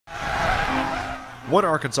One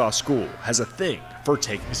Arkansas school has a thing for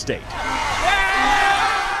taking state.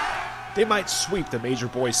 They might sweep the major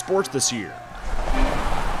boys sports this year.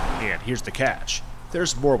 And here's the catch.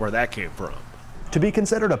 There's more where that came from. To be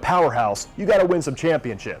considered a powerhouse, you got to win some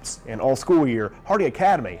championships. And all school year, Harding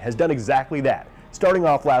Academy has done exactly that. Starting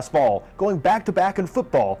off last fall, going back-to-back in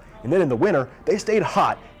football, and then in the winter, they stayed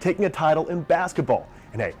hot, taking a title in basketball.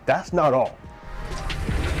 And hey, that's not all.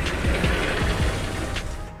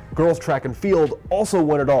 Girls track and field also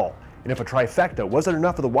won it all. And if a trifecta wasn't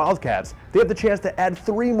enough for the Wildcats, they have the chance to add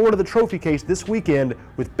 3 more to the trophy case this weekend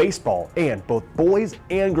with baseball and both boys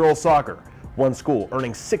and girls soccer. One school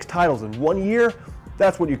earning 6 titles in 1 year,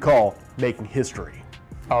 that's what you call making history.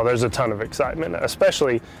 Oh, there's a ton of excitement,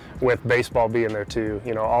 especially with baseball being there too.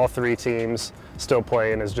 You know, all 3 teams still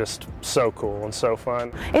playing is just so cool and so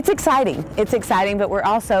fun. It's exciting, but we're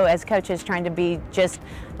also, as coaches, trying to be just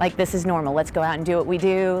like this is normal. Let's go out and do what we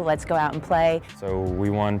do, let's go out and play. So we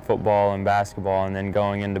won football and basketball, and then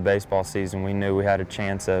going into baseball season, we knew we had a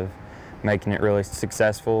chance of making it really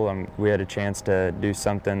successful, and we had a chance to do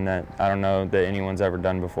something that I don't know that anyone's ever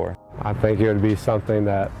done before. I think it would be something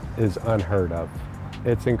that is unheard of.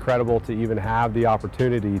 It's incredible to even have the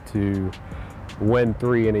opportunity to win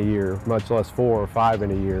 3 in a year, much less 4 or 5 in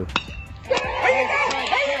a year.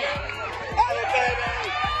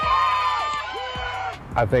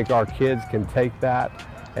 I think our kids can take that,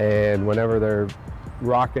 and whenever they're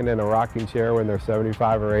rocking in a rocking chair when they're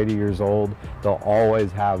 75 or 80 years old, they'll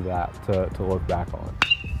always have that to look back on.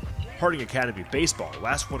 Harding Academy baseball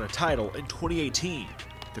last won a title in 2018.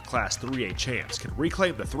 The Class 3A champs can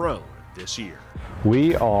reclaim the throne this year.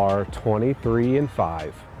 We are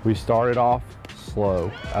 23-5. We started off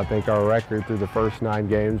slow. I think our record through the first 9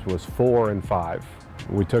 games was 4-5.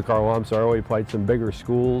 We took our lumps early, played some bigger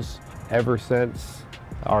schools. Ever since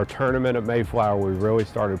our tournament at Mayflower, we really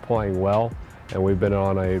started playing well, and we've been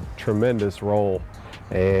on a tremendous roll,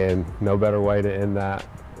 and no better way to end that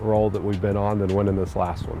roll that we've been on than winning this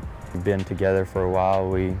last one. We've been together for a while.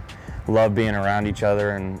 We love being around each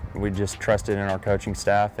other, and we just trusted in our coaching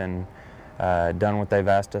staff and done what they've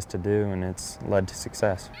asked us to do, and it's led to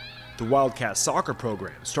success. The Wildcat soccer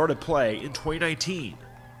program started play in 2019.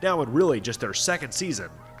 Now in really just their 2nd season,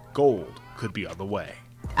 gold could be on the way.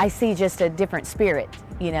 I see just a different spirit.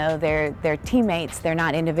 You know, they're teammates, they're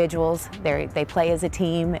not individuals, they play as a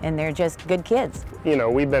team, and they're just good kids. You know,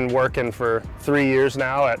 we've been working for 3 years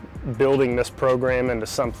now at building this program into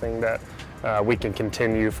something that we can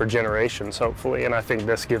continue for generations, hopefully, and I think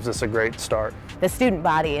this gives us a great start. The student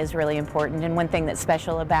body is really important, and one thing that's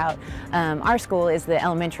special about our school is the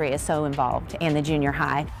elementary is so involved, and the junior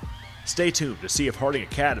high. Stay tuned to see if Harding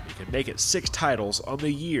Academy can make it 6 titles on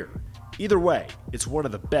the year. Either way, it's one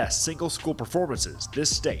of the best single school performances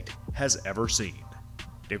this state has ever seen.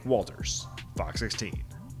 Nick Walters, Fox 16.